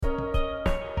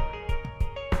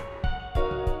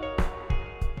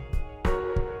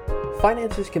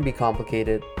Finances can be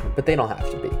complicated, but they don't have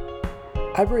to be.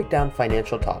 I break down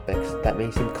financial topics that may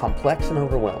seem complex and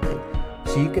overwhelming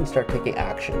so you can start taking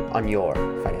action on your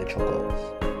financial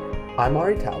goals. I'm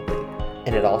Ari Talbig,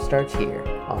 and it all starts here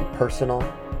on Personal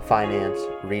Finance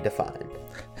Redefined.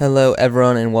 Hello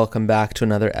everyone, and welcome back to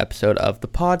another episode of the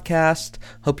podcast.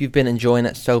 Hope you've been enjoying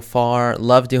it so far.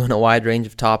 Love doing a wide range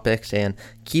of topics and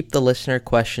keep the listener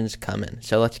questions coming.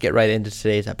 So let's get right into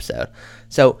today's episode.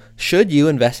 So, should you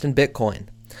invest in Bitcoin?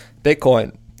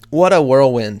 Bitcoin, what a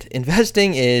whirlwind.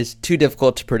 Investing is too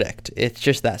difficult to predict. It's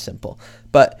just that simple.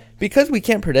 But because we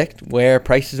can't predict where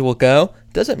prices will go,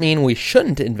 doesn't mean we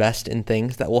shouldn't invest in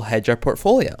things that will hedge our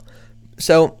portfolio.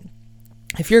 So,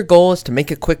 if your goal is to make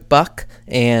a quick buck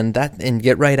and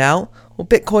get right out, well,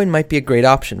 Bitcoin might be a great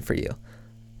option for you.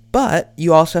 But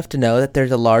you also have to know that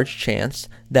there's a large chance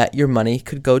that your money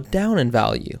could go down in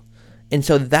value. And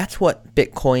so that's what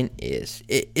Bitcoin is.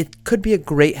 It could be a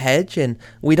great hedge, and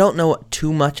we don't know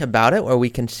too much about it, or we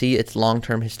can see its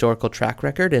long-term historical track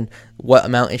record and what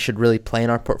amount it should really play in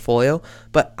our portfolio.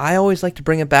 But I always like to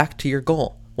bring it back to your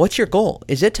goal. What's your goal?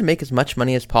 Is it to make as much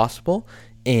money as possible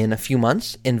in a few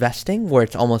months investing where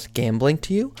it's almost gambling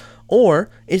to you? Or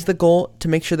is the goal to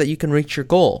make sure that you can reach your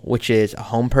goal, which is a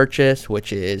home purchase,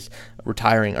 which is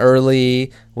retiring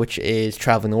early, which is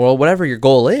traveling the world, whatever your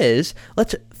goal is?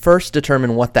 Let's first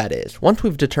determine what that is. Once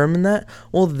we've determined that,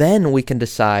 well, then we can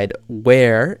decide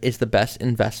where is the best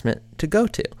investment to go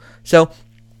to. So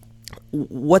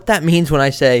what that means when I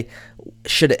say,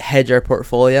 should it hedge our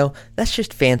portfolio? That's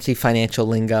just fancy financial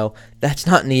lingo. That's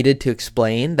not needed to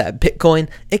explain that Bitcoin,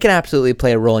 it can absolutely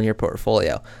play a role in your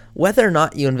portfolio. Whether or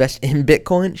not you invest in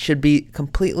Bitcoin should be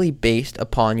completely based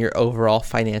upon your overall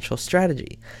financial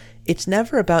strategy. It's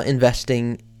never about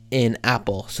investing in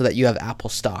Apple so that you have Apple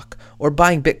stock, or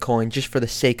buying Bitcoin just for the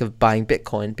sake of buying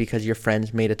Bitcoin because your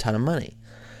friends made a ton of money.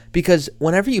 Because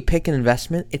whenever you pick an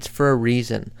investment, it's for a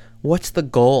reason. What's the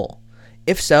goal?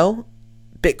 If so,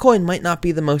 Bitcoin might not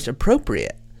be the most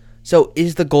appropriate. So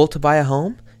is the goal to buy a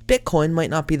home? Bitcoin might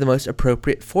not be the most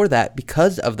appropriate for that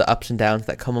because of the ups and downs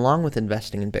that come along with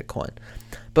investing in Bitcoin.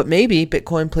 But maybe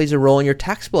Bitcoin plays a role in your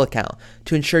taxable account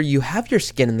to ensure you have your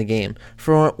skin in the game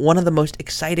for one of the most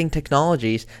exciting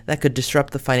technologies that could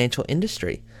disrupt the financial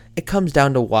industry. It comes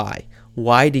down to why.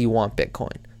 Why do you want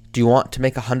Bitcoin? Do you want to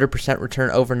make a 100%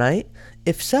 return overnight?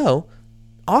 If so,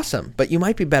 awesome, but you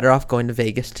might be better off going to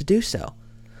Vegas to do so.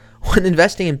 When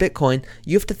investing in Bitcoin,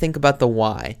 you have to think about the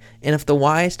why. And if the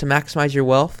why is to maximize your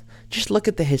wealth, just look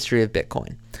at the history of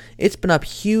Bitcoin. It's been up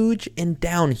huge and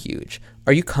down huge.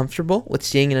 Are you comfortable with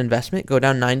seeing an investment go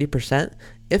down 90%?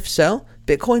 If so,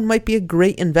 Bitcoin might be a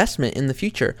great investment in the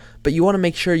future, but you want to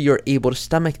make sure you're able to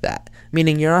stomach that,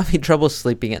 meaning you're not having trouble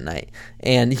sleeping at night,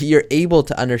 and you're able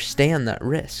to understand that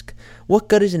risk. What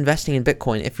good is investing in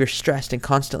Bitcoin if you're stressed and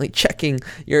constantly checking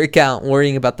your account,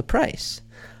 worrying about the price?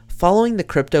 Following the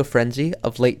crypto frenzy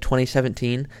of late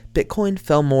 2017, Bitcoin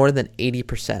fell more than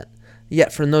 80%.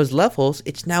 Yet from those levels,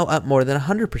 it's now up more than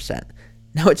 100%.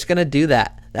 Now it's going to do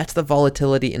that. That's the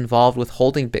volatility involved with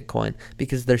holding Bitcoin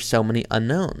because there's so many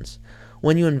unknowns.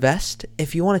 When you invest,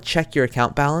 if you want to check your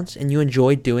account balance and you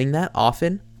enjoy doing that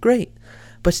often, great.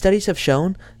 But studies have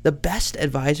shown the best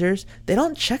advisors, they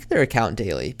don't check their account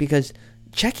daily because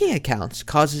checking accounts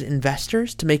causes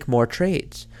investors to make more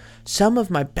trades. Some of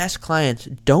my best clients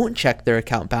don't check their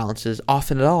account balances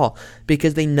often at all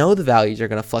because they know the values are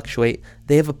going to fluctuate.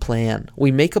 They have a plan.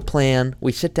 We make a plan,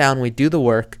 we sit down, we do the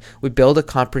work, we build a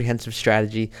comprehensive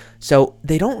strategy, so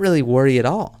they don't really worry at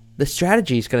all. The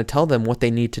strategy is going to tell them what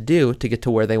they need to do to get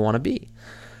to where they want to be.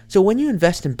 So when you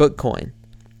invest in Bitcoin,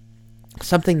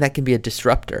 something that can be a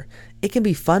disruptor, it can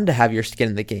be fun to have your skin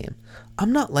in the game.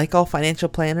 I'm not like all financial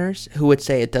planners who would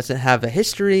say it doesn't have a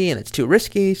history and it's too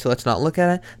risky, so let's not look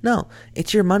at it. No,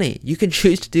 it's your money. You can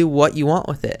choose to do what you want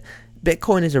with it.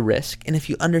 Bitcoin is a risk, and if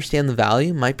you understand the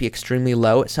value might be extremely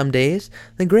low at some days,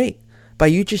 then great. By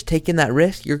you just taking that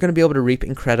risk, you're going to be able to reap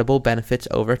incredible benefits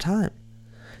over time.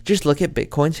 Just look at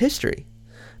Bitcoin's history.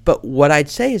 But what I'd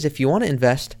say is if you want to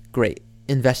invest, great,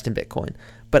 invest in Bitcoin.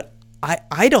 But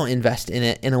I don't invest in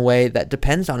it in a way that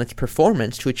depends on its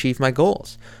performance to achieve my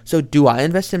goals. So do I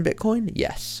invest in Bitcoin?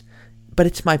 Yes. But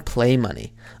it's my play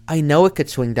money. I know it could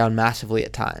swing down massively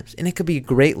at times, and it could be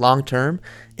great long term,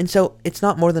 and so it's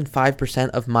not more than 5%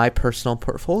 of my personal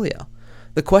portfolio.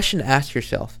 The question to ask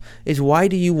yourself is, why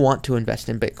do you want to invest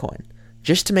in Bitcoin?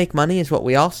 Just to make money is what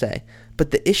we all say. But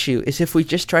the issue is if we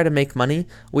just try to make money,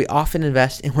 we often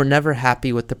invest and we're never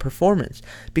happy with the performance,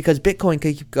 because Bitcoin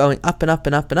could keep going up and up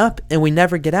and up and up, and we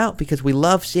never get out because we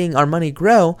love seeing our money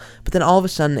grow, but then all of a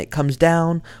sudden it comes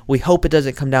down. We hope it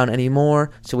doesn't come down anymore,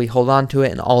 so we hold on to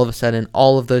it, and all of a sudden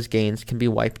all of those gains can be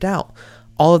wiped out.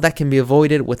 All of that can be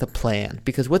avoided with a plan,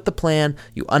 because with the plan,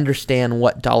 you understand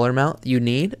what dollar amount you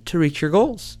need to reach your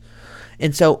goals.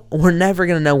 And so we're never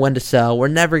going to know when to sell. We're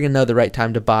never going to know the right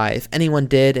time to buy. If anyone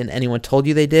did and anyone told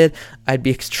you they did, I'd be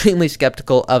extremely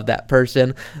skeptical of that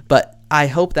person. But I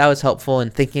hope that was helpful in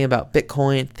thinking about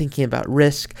Bitcoin, thinking about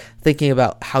risk, thinking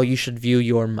about how you should view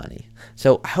your money.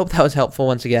 So I hope that was helpful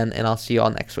once again, and I'll see you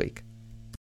all next week.